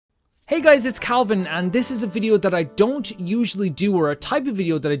Hey guys, it's Calvin, and this is a video that I don't usually do, or a type of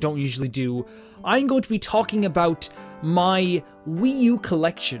video that I don't usually do. I'm going to be talking about my Wii U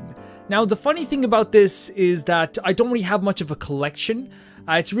collection. Now, the funny thing about this is that I don't really have much of a collection.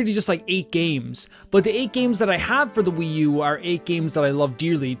 It's really just like 8 games, but the 8 games that I have for the Wii U are 8 games that I love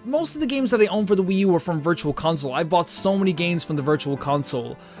dearly. Most of the games that I own for the Wii U are from Virtual Console. I bought so many games from the Virtual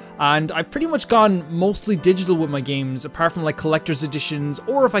Console, and I've pretty much gone mostly digital with my games, apart from like collector's editions,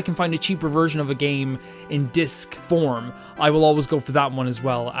 or if I can find a cheaper version of a game in disc form, I will always go for that one as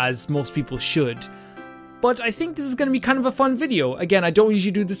well, as most people should. But I think this is going to be kind of a fun video. Again, I don't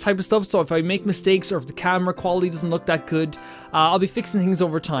usually do this type of stuff, so if I make mistakes or if the camera quality doesn't look that good, I'll be fixing things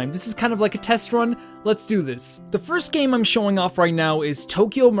over time. This is kind of like a test run. Let's do this. The first game I'm showing off right now is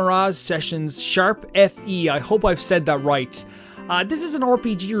Tokyo Mirage Sessions Sharp FE. I hope I've said that right. This is an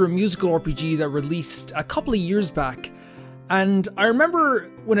RPG, or a musical RPG, that released a couple of years back. And I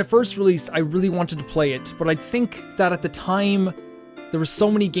remember when it first released, I really wanted to play it, but I think that at the time, there were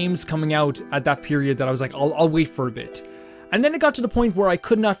so many games coming out at that period that I was like, I'll wait for a bit. And then it got to the point where I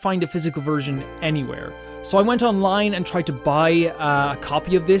could not find a physical version anywhere. So I went online and tried to buy a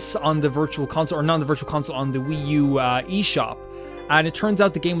copy of this on the Virtual Console, or not on the Virtual Console, on the Wii U eShop. And it turns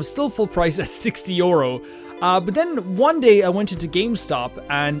out the game was still full price at €60. But then one day I went into GameStop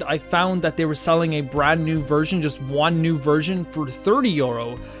and I found that they were selling a brand new version, just one new version, for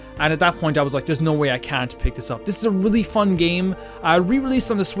 €30. And at that point, I was like, there's no way I can't pick this up. This is a really fun game. Re-released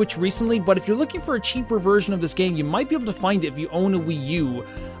on the Switch recently, but if you're looking for a cheaper version of this game, you might be able to find it if you own a Wii U.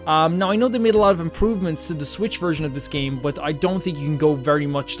 Now, I know they made a lot of improvements to the Switch version of this game, but I don't think you can go very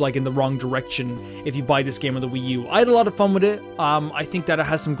much like in the wrong direction if you buy this game on the Wii U. I had a lot of fun with it. I think that it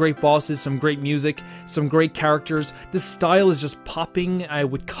has some great bosses, some great music, some great characters. The style is just popping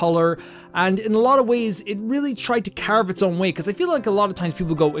with color, and in a lot of ways, it really tried to carve its own way, because I feel like a lot of times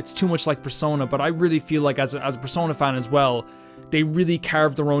people go, it's too much like Persona, but I really feel like as a Persona fan as well, they really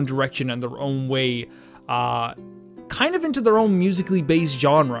carved their own direction and their own way, kind of into their own musically based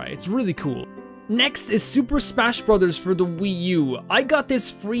genre. It's really cool. Next is Super Smash Bros. For the Wii U. I got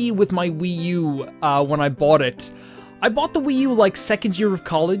this free with my Wii U when I bought it. I bought the Wii U like second year of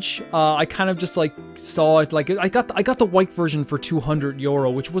college. I kind of just like saw it, like I got the white version for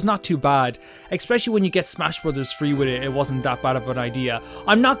 €200, which was not too bad. Especially when you get Smash Brothers free with it, it wasn't that bad of an idea.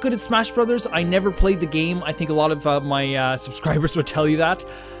 I'm not good at Smash Brothers. I never played the game. I think a lot of my subscribers would tell you that.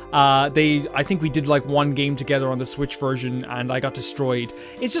 I think we did like one game together on the Switch version and I got destroyed.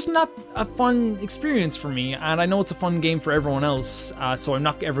 It's just not a fun experience for me, and I know it's a fun game for everyone else, so I'm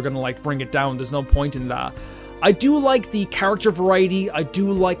not ever gonna like bring it down. There's no point in that. I do like the character variety. I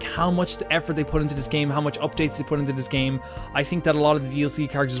do like how much the effort they put into this game, how much updates they put into this game. I think that a lot of the DLC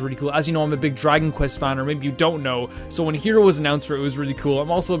characters are really cool. As you know, I'm a big Dragon Quest fan, or maybe you don't know. So when Hero was announced for it, it was really cool.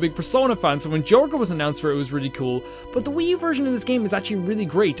 I'm also a big Persona fan, so when Joker was announced for it, it was really cool. But the Wii U version of this game is actually really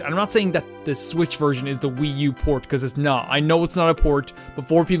great. And I'm not saying that the Switch version is the Wii U port, because it's not. I know it's not a port.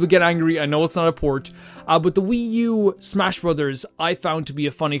 Before people get angry, I know it's not a port. But the Wii U Smash Brothers, I found to be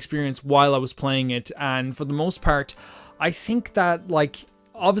a fun experience while I was playing it. And for the most part, I think that, like,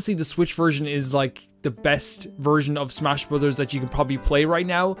 obviously the Switch version is like the best version of Smash Brothers that you can probably play right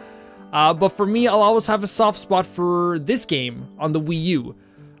now. But for me, I'll always have a soft spot for this game on the Wii U,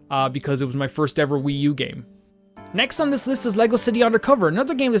 because it was my first ever Wii U game. Next on this list is LEGO City Undercover,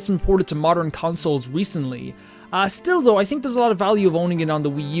 another game that's been ported to modern consoles recently. Still though, I think there's a lot of value of owning it on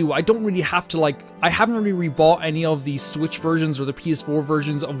the Wii U. I don't really have to, like, I haven't really rebought any of the Switch versions or the PS4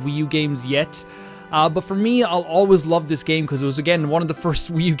 versions of Wii U games yet. But for me, I'll always love this game because it was, again, one of the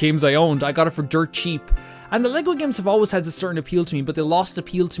first Wii U games I owned. I got it for dirt cheap. And the LEGO games have always had a certain appeal to me, but they lost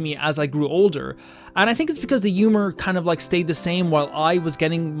appeal to me as I grew older. And I think it's because the humor kind of like stayed the same while I was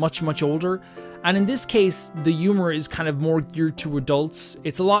getting much, much older. And in this case, the humor is kind of more geared to adults.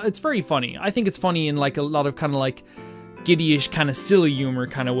 It's very funny. I think it's funny in like a lot of kind of like giddyish, kind of silly humor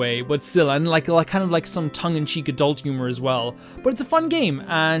kind of way, but still, and like kind of like some tongue-in-cheek adult humor as well. But it's a fun game,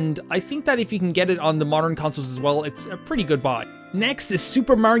 and I think that if you can get it on the modern consoles as well, it's a pretty good buy. Next is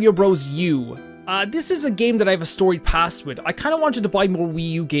Super Mario Bros. U. This is a game that I have a storied past with. I kind of wanted to buy more Wii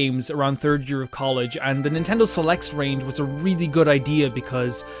U games around third year of college, and the Nintendo Selects range was a really good idea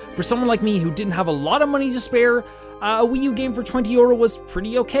because for someone like me who didn't have a lot of money to spare, a Wii U game for €20 was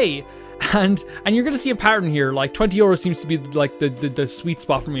pretty okay. And you're gonna see a pattern here. Like €20 seems to be like the sweet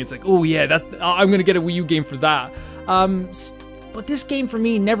spot for me. It's like, oh yeah, I'm gonna get a Wii U game for that. But this game for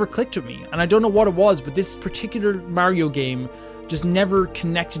me never clicked with me, and I don't know what it was, but this particular Mario game just never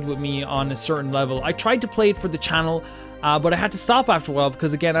connected with me on a certain level. I tried to play it for the channel, but I had to stop after a while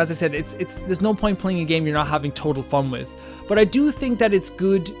because, again, as I said, there's no point playing a game you're not having total fun with. But I do think that it's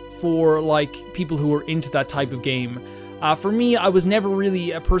good for like people who are into that type of game. For me, I was never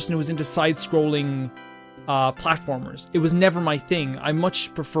really a person who was into side-scrolling platformers. It was never my thing. I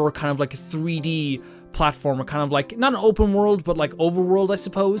much prefer kind of like a 3D platformer, kind of like not an open world, but like overworld, I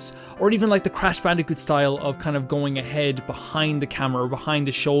suppose, or even like the Crash Bandicoot style of kind of going ahead behind the camera or behind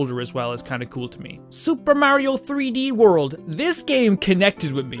the shoulder as well is kind of cool to me. Super Mario 3D World. This game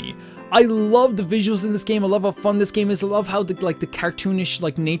connected with me. I love the visuals in this game. I love how fun this game is. I love how the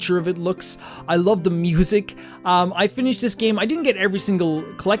cartoonish nature of it looks. I love the music. I finished this game. I didn't get every single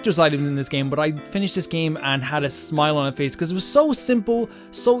collector's items in this game, but I finished this game and had a smile on my face because it was so simple,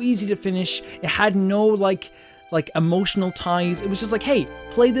 so easy to finish. It had no like emotional ties. It was just like, hey,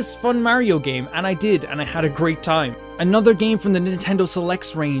 play this fun Mario game, and I did, and I had a great time. Another game from the Nintendo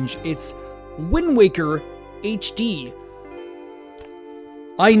Selects range. It's Wind Waker HD.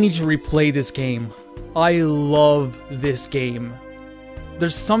 I need to replay this game. I love this game.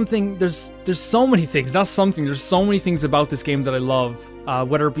 There's so many things, not something, there's so many things about this game that I love,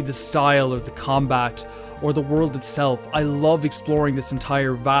 whether it be the style or the combat or the world itself. I love exploring this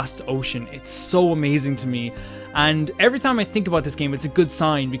entire vast ocean. It's so amazing to me. And every time I think about this game, it's a good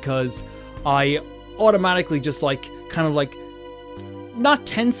sign because I automatically just not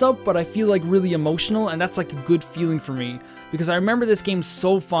tense up, but I feel like really emotional, and that's like a good feeling for me because I remember this game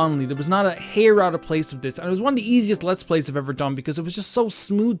so fondly. There was not a hair out of place with this, and it was one of the easiest Let's Plays I've ever done because it was just so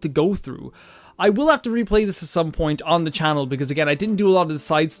smooth to go through. I will have to replay this at some point on the channel because, again, I didn't do a lot of the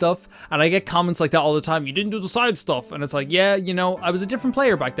side stuff, and I get comments like that all the time. You didn't do the side stuff, and it's like, yeah, you know, I was a different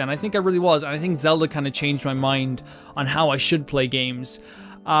player back then. I think I really was, and I think Zelda kind of changed my mind on how I should play games.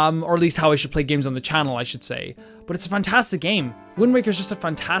 Or at least how I should play games on the channel, I should say. But it's a fantastic game. Wind Waker is just a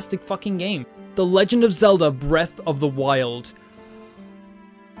fantastic fucking game. The Legend of Zelda Breath of the Wild.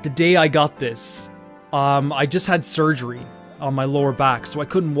 The day I got this, I just had surgery on my lower back, so I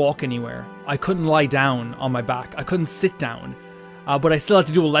couldn't walk anywhere. I couldn't lie down on my back. I couldn't sit down. But I still had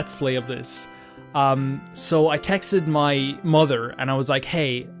to do a Let's Play of this. So I texted my mother, and I was like,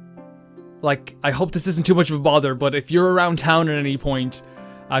 hey, like, I hope this isn't too much of a bother, but if you're around town at any point,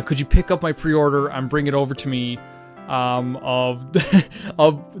 could you pick up my pre-order and bring it over to me of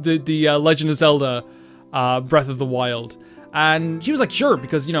the Legend of Zelda Breath of the Wild? And she was like, sure,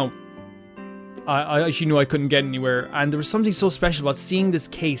 because, you know, she knew I couldn't get anywhere, and there was something so special about seeing this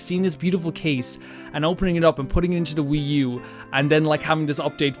case, seeing this beautiful case, and opening it up and putting it into the Wii U, and then like having this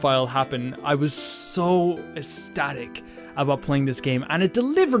update file happen. I was so ecstatic about playing this game, and it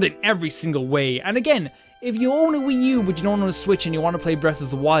delivered in every single way. And again, if you own a Wii U but you don't own a Switch and you want to play Breath of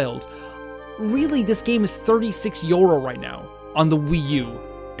the Wild, really this game is €36 right now on the Wii U.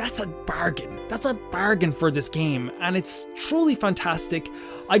 That's a bargain. That's a bargain for this game, and it's truly fantastic.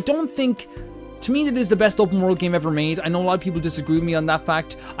 I don't think, to me, it is the best open world game ever made. I know a lot of people disagree with me on that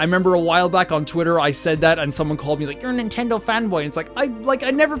fact. I remember a while back on Twitter I said that, and someone called me like, you're a Nintendo fanboy. And it's like,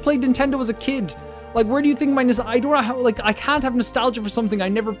 I never played Nintendo as a kid. Like, where do you think I don't have, like, I can't have nostalgia for something I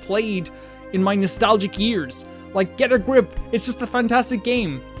never played in my nostalgic years. Like, get a grip. It's just a fantastic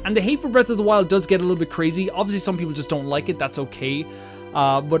game. And the hate for Breath of the Wild does get a little bit crazy. Obviously, some people just don't like it. That's okay.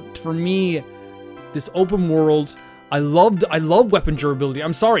 But for me, this open world, I love weapon durability.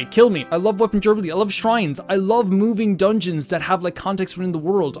 I'm sorry, kill me. I love weapon durability. I love shrines. I love moving dungeons that have like context within the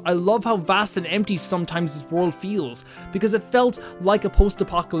world. I love how vast and empty sometimes this world feels because it felt like a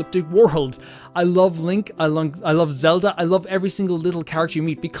post-apocalyptic world. I love Link. I love Zelda. I love every single little character you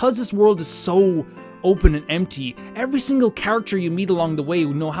meet because this world is so open and empty. Every single character you meet along the way,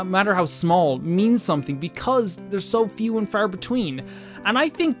 no matter how small, means something because they're so few and far between. And I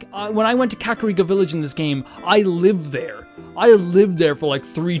think when I went to Kakariko Village in this game, I lived there. I lived there for like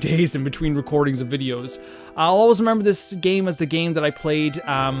 3 days in between recordings of videos. I'll always remember this game as the game that I played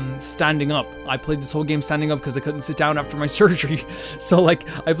standing up. I played this whole game standing up because I couldn't sit down after my surgery. So like,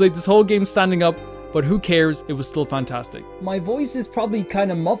 I played this whole game standing up, but who cares? It was still fantastic. My voice is probably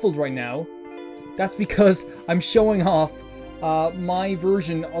kind of muffled right now. That's because I'm showing off my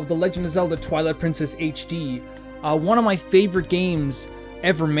version of The Legend of Zelda Twilight Princess HD. One of my favorite games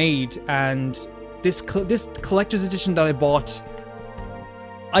ever made, and this collector's edition that I bought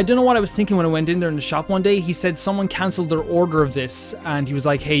I don't know what I was thinking when I went in there in the shop one day. He said someone cancelled their order of this, and he was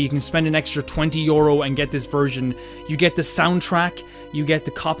like, hey, you can spend an extra €20 and get this version. You get the soundtrack, you get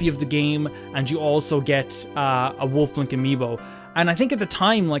the copy of the game, and you also get a Wolf Link amiibo. And I think at the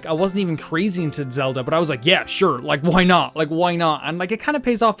time, like, I wasn't even crazy into Zelda, but I was like, yeah, sure, like, why not? Like, why not? And, like, it kind of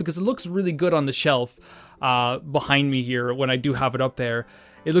pays off because it looks really good on the shelf behind me here when I do have it up there.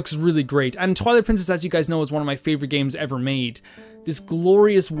 It looks really great. And Twilight Princess, as you guys know, is one of my favorite games ever made. This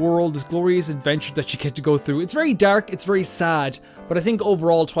glorious world, this glorious adventure that you get to go through. It's very dark, it's very sad, but I think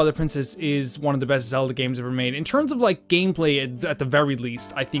overall Twilight Princess is one of the best Zelda games ever made. In terms of, like, gameplay, at the very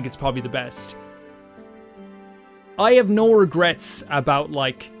least, I think it's probably the best. I have no regrets about,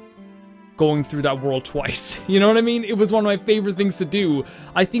 like, going through that world twice. You know what I mean? It was one of my favorite things to do.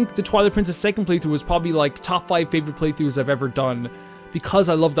 I think the Twilight Princess second playthrough was probably, like, top 5 favorite playthroughs I've ever done, because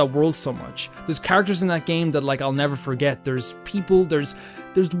I love that world so much. There's characters in that game that, like, I'll never forget. There's people, there's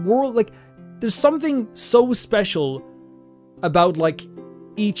world, like, there's something so special about, like,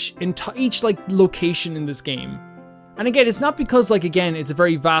 each like, location in this game. And again, it's not because, like, again, it's a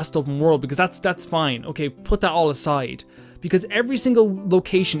very vast open world, because that's fine. Okay, put that all aside. Because every single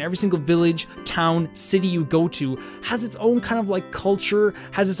location, every single village, town, city you go to has its own kind of, like, culture,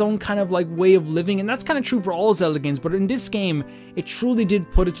 has its own kind of, like, way of living, and that's kind of true for all Zelda games, but in this game, it truly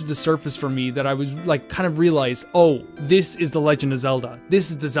did put it to the surface for me that I was, like, kind of realized, oh, this is The Legend of Zelda.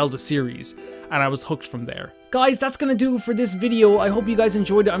 This is the Zelda series, and I was hooked from there. Guys, that's gonna do it for this video. I hope you guys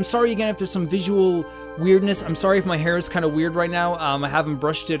enjoyed it. I'm sorry again if there's some visual weirdness. I'm sorry if my hair is kind of weird right now. I haven't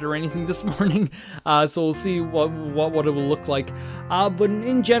brushed it or anything this morning, so we'll see what it will look like. But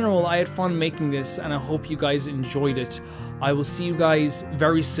in general, I had fun making this, and I hope you guys enjoyed it. I will see you guys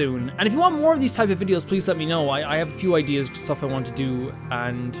very soon. And if you want more of these type of videos, please let me know. I have a few ideas for stuff I want to do,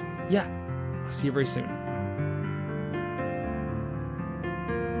 and yeah, I'll see you very soon.